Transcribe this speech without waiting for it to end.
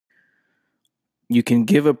You can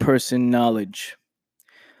give a person knowledge,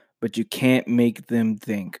 but you can't make them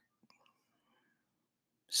think.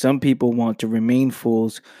 Some people want to remain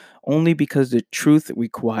fools only because the truth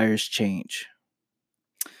requires change.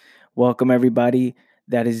 Welcome, everybody.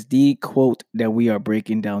 That is the quote that we are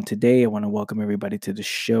breaking down today. I want to welcome everybody to the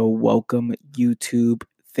show. Welcome, YouTube.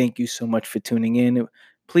 Thank you so much for tuning in.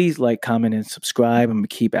 Please like, comment, and subscribe. I'm going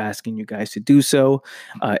to keep asking you guys to do so.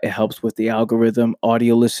 It helps with the algorithm.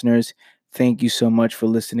 Audio listeners, thank you so much for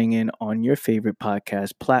listening in on your favorite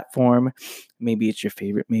podcast platform. Maybe it's your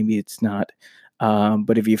favorite, maybe it's not.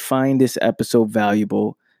 But if you find this episode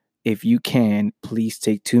valuable, if you can, please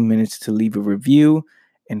take 2 minutes to leave a review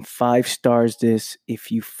and 5 stars this if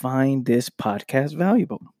you find this podcast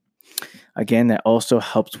valuable. Again, that also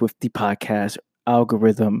helps with the podcast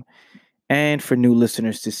algorithm and for new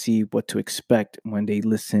listeners to see what to expect when they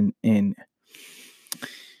listen in.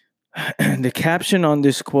 The caption on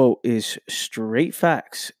this quote is straight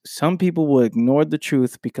facts. Some people will ignore the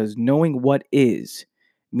truth because knowing what is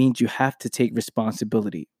means you have to take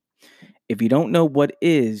responsibility. If you don't know what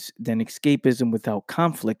is, then escapism without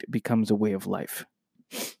conflict becomes a way of life.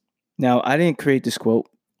 Now, I didn't create this quote.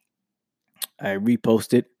 I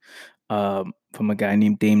reposted from a guy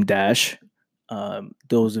named Dame Dash.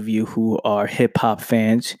 Those of you who are hip hop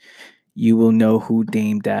fans, you will know who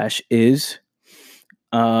Dame Dash is.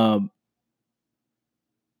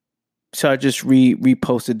 So I just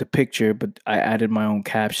reposted the picture, but I added my own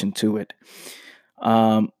caption to it.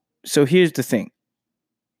 So here's the thing.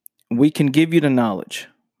 We can give you the knowledge,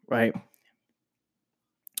 right?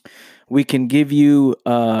 We can give you,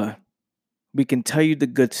 we can tell you the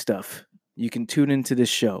good stuff. You can tune into this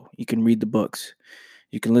show. You can read the books.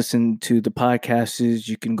 You can listen to the podcasts.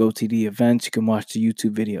 You can go to the events. You can watch the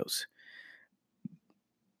YouTube videos.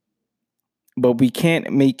 But we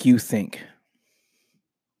can't make you think.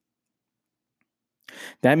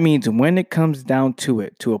 That means when it comes down to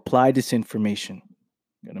it, to apply this information,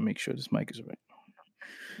 I'm going to make sure this mic is right.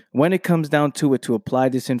 When it comes down to it, to apply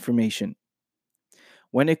this information,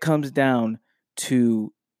 when it comes down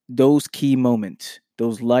to those key moments,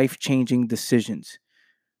 those life-changing decisions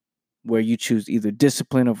where you choose either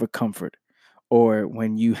discipline over comfort, or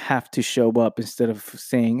when you have to show up instead of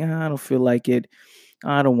saying, I don't feel like it,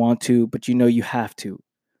 I don't want to, but you know you have to,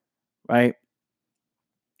 right?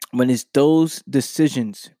 When it's those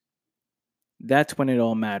decisions, that's when it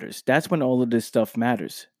all matters. That's when all of this stuff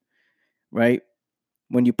matters, right?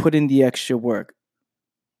 When you put in the extra work,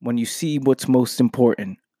 when you see what's most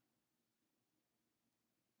important,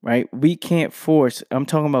 right? We can't force, I'm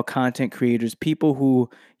talking about content creators, people who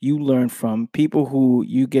you learn from, people who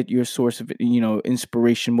you get your source of,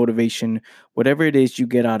 inspiration, motivation, whatever it is you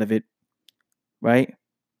get out of it, right?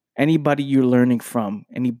 Anybody you're learning from,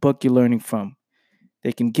 any book you're learning from,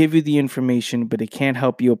 they can give you the information, but they can't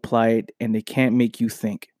help you apply it and they can't make you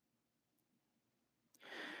think.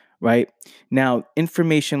 Right? Now,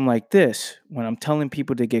 information like this, when I'm telling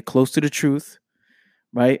people to get close to the truth,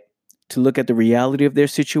 right? To look at the reality of their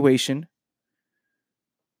situation,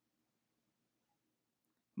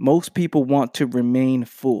 most people want to remain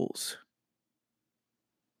fools.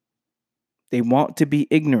 They want to be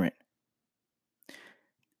ignorant.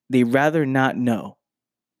 They rather not know.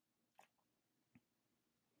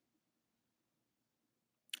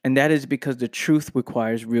 And that is because the truth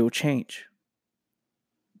requires real change.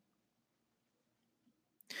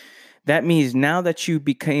 That means now that you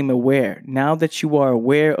became aware, now that you are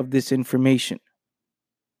aware of this information,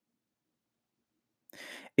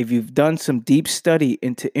 if you've done some deep study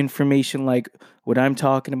into information like what I'm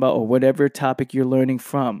talking about or whatever topic you're learning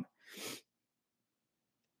from,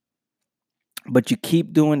 but you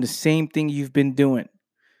keep doing the same thing you've been doing,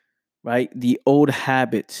 right? The old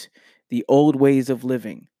habits, the old ways of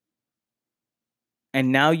living.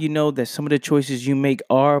 And now you know that some of the choices you make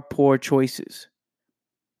are poor choices.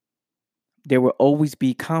 There will always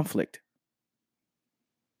be conflict.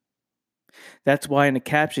 That's why in the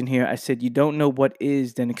caption here, I said, you don't know what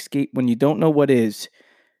is, then escape. When you don't know what is,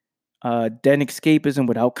 then escapism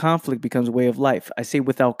without conflict becomes a way of life. I say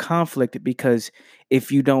without conflict because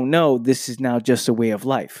if you don't know, this is now just a way of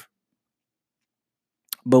life.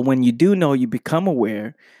 But when you do know, you become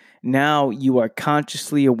aware. Now you are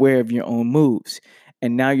consciously aware of your own moves.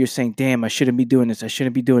 And now you're saying, damn, I shouldn't be doing this. I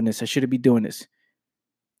shouldn't be doing this. I shouldn't be doing this.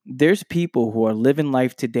 There's people who are living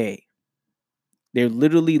life today. They're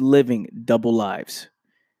literally living double lives.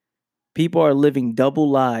 People are living double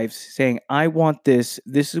lives saying, I want this.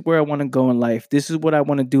 This is where I want to go in life. This is what I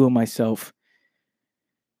want to do in myself.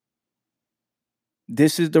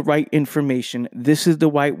 This is the right information. This is the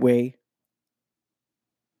right way.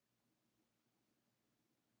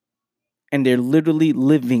 And they're literally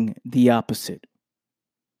living the opposite.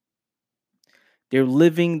 They're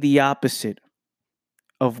living the opposite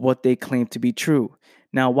of what they claim to be true.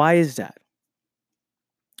 Now, why is that?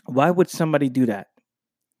 Why would somebody do that?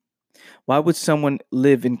 Why would someone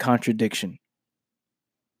live in contradiction?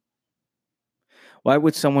 Why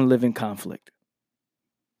would someone live in conflict?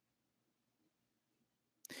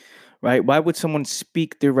 Right? Why would someone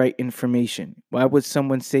speak the right information? Why would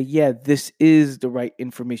someone say, yeah, this is the right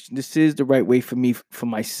information? This is the right way for me, for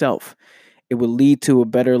myself. It will lead to a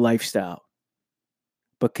better lifestyle.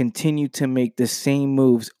 But continue to make the same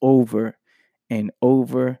moves over and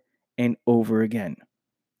over and over again.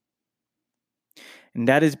 And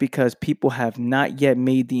that is because people have not yet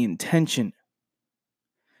made the intention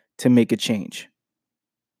to make a change.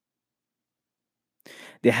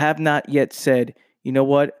 They have not yet said, you know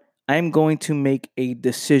what? I'm going to make a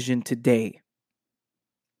decision today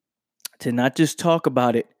to not just talk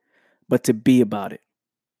about it, but to be about it.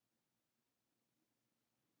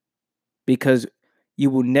 Because you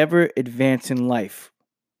will never advance in life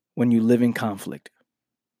when you live in conflict.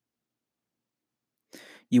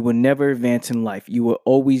 You will never advance in life. You will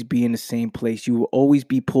always be in the same place. You will always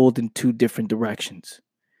be pulled in two different directions.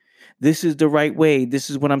 This is the right way. This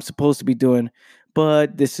is what I'm supposed to be doing,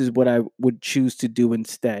 but this is what I would choose to do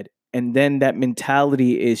instead. And then that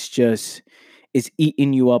mentality is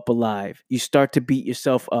eating you up alive. You start to beat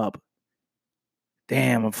yourself up.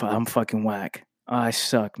 Damn, I'm fucking whack. Oh, I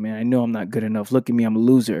suck, man. I know I'm not good enough. Look at me, I'm a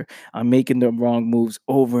loser. I'm making the wrong moves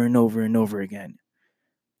over and over and over again.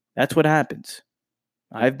 That's what happens.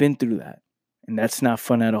 I've been through that, and that's not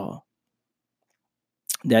fun at all.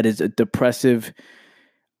 That is a depressive.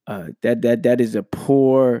 That is a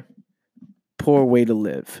poor way to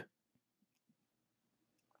live.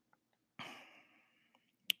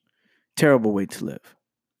 Terrible way to live.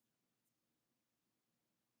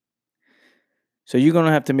 So you're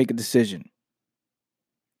gonna have to make a decision,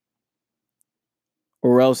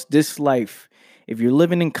 or else this life, if you're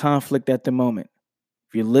living in conflict at the moment,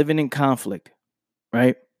 if you're living in conflict,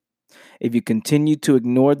 right? If you continue to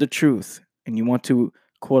ignore the truth and you want to,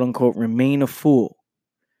 quote unquote, remain a fool,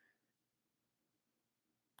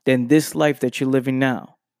 then this life that you're living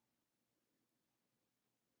now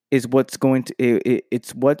is what's going to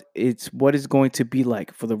it's what is going to be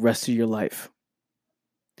like for the rest of your life.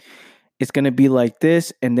 It's going to be like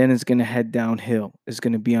this, and then it's going to head downhill. It's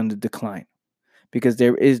going to be on the decline because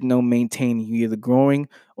there is no maintaining. You're either growing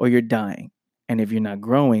or you're dying. And if you're not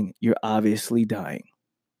growing, you're obviously dying.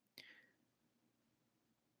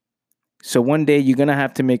 So one day you're going to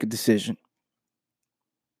have to make a decision.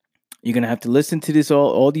 You're going to have to listen to this,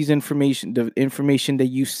 all these information, the information that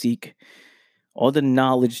you seek, all the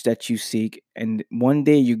knowledge that you seek. And one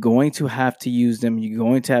day you're going to have to use them. You're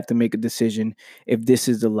going to have to make a decision if this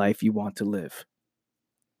is the life you want to live.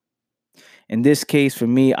 In this case, for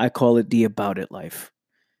me, I call it the about it life.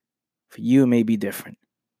 For you, it may be different.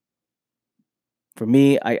 For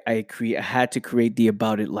me, I had to create the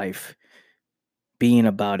about it life. Being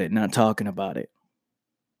about it, not talking about it.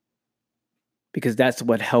 Because that's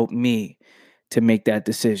what helped me to make that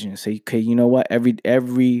decision. Say, okay, you know what?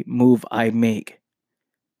 Every move I make,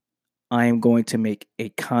 I am going to make a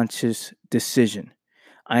conscious decision.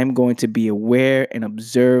 I am going to be aware and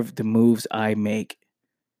observe the moves I make.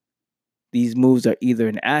 These moves are either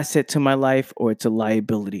an asset to my life or it's a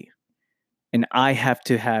liability. And I have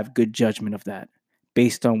to have good judgment of that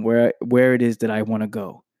based on where it is that I want to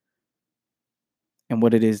go and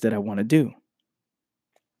what it is that I want to do.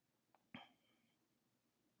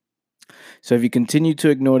 So if you continue to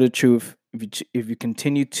ignore the truth, if you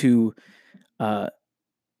continue to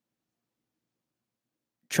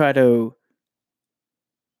try to,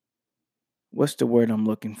 what's the word I'm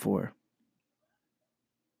looking for?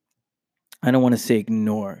 I don't want to say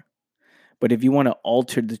ignore, but if you want to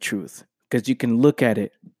alter the truth, because you can look at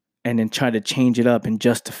it and then try to change it up and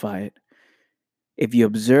justify it. If you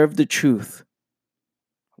observe the truth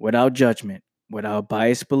without judgment, without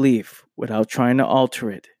biased belief, without trying to alter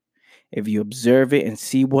it, if you observe it and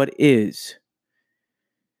see what is,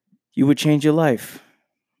 you would change your life.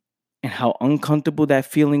 And how uncomfortable that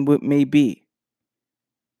feeling may be,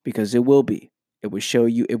 because it will be. It will show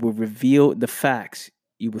you, it will reveal the facts.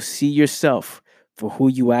 You will see yourself for who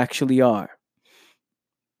you actually are.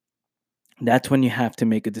 That's when you have to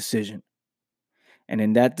make a decision. And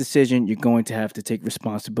in that decision, you're going to have to take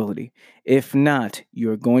responsibility. If not,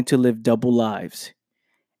 you're going to live double lives.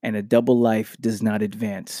 And a double life does not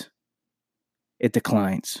advance, it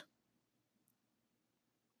declines.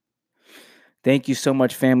 Thank you so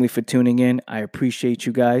much, family, for tuning in. I appreciate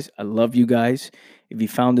you guys. I love you guys. If you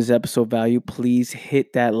found this episode value, please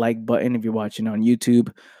hit that like button if you're watching on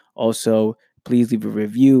YouTube. Also, please leave a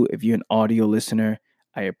review if you're an audio listener.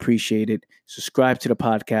 I appreciate it. Subscribe to the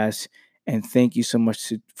podcast. And thank you so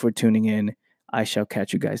much for tuning in. I shall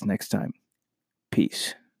catch you guys next time.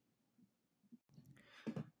 Peace.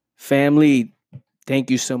 Family,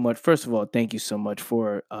 thank you so much. First of all, thank you so much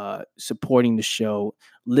for supporting the show,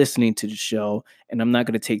 listening to the show. And I'm not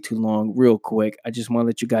going to take too long, real quick. I just want to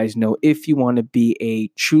let you guys know, if you want to be a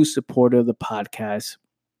true supporter of the podcast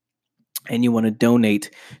and you want to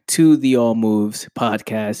donate to the All Moves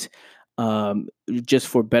podcast, just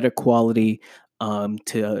for better quality,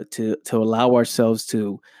 to allow ourselves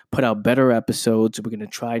to put out better episodes. We're going to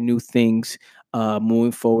try new things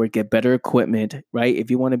moving forward, get better equipment, right?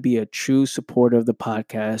 If you want to be a true supporter of the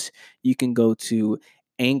podcast, you can go to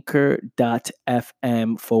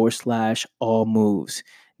anchor.fm/all moves.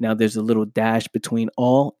 Now there's a little dash between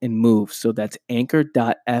all and moves. So that's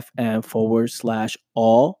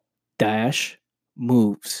anchor.fm/all dash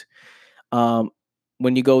moves.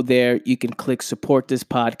 When you go there, you can click support this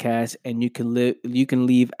podcast, and you can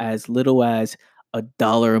leave as little as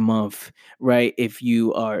 $1 a month, right? If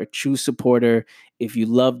you are a true supporter, if you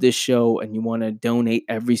love this show and you want to donate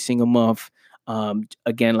every single month,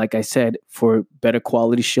 again, like I said, for better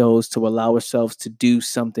quality shows, to allow ourselves to do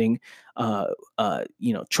something,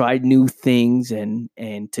 try new things, and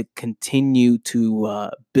to continue to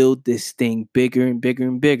build this thing bigger and bigger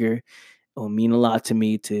and bigger. It will mean a lot to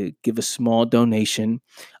me to give a small donation.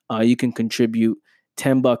 You can contribute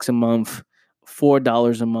 $10 a month,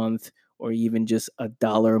 $4 a month, or even just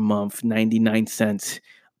 $1 a month, 99 cents.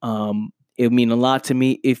 It will mean a lot to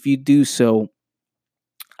me. If you do so,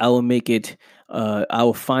 I will make it, I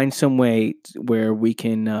will find some way where we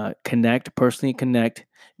can personally connect,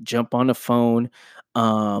 jump on the phone,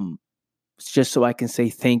 just so I can say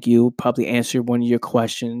thank you, probably answer one of your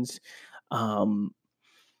questions. So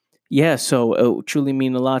it would truly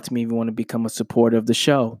mean a lot to me if you want to become a supporter of the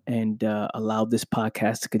show and allow this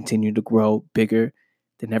podcast to continue to grow bigger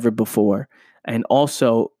than ever before. And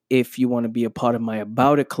also, if you want to be a part of my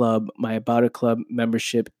About It Club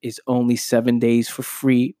membership is only 7 days for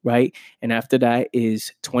free, right? And after that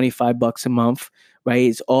is $25 a month, right?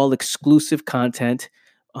 It's all exclusive content,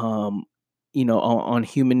 on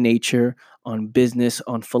human nature, on business,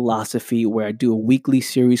 on philosophy, where I do a weekly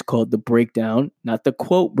series called The Breakdown, not the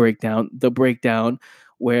quote breakdown, The Breakdown,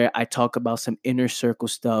 where I talk about some inner circle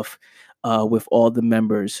stuff with all the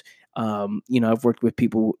members. I've worked with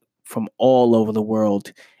people from all over the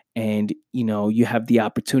world, and, you have the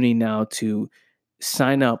opportunity now to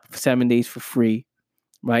sign up 7 days for free.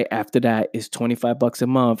 Right after that is $25 a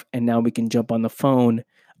month, and now we can jump on the phone,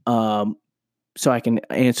 so I can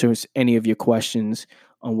answer any of your questions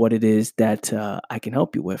on what it is that I can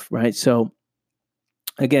help you with, right? So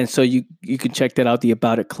again, so you can check that out,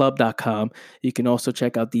 theaboutitclub.com. You can also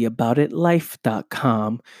check out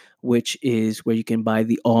theaboutitlife.com, which is where you can buy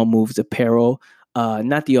the All Moves apparel.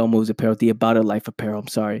 Not the All Moves apparel, the About It Life apparel. I'm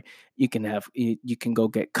sorry. You can go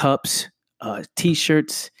get cups,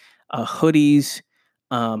 t-shirts, hoodies,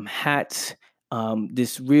 hats.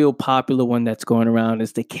 This real popular one that's going around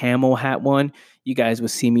is the camo hat one. You guys will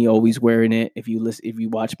see me always wearing it. If you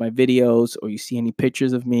watch my videos or you see any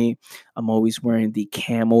pictures of me, I'm always wearing the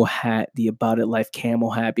camo hat, the About It Life camo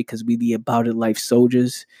hat, because we the About It Life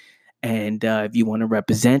soldiers. And if you want to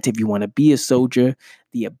represent, if you want to be a soldier,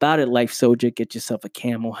 the About It Life soldier, get yourself a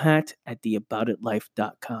camo hat at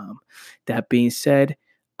theaboutitlife.com. That being said,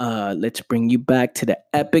 let's bring you back to the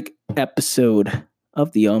epic episode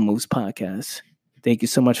of the All Moves podcast. Thank you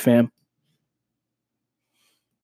so much, fam.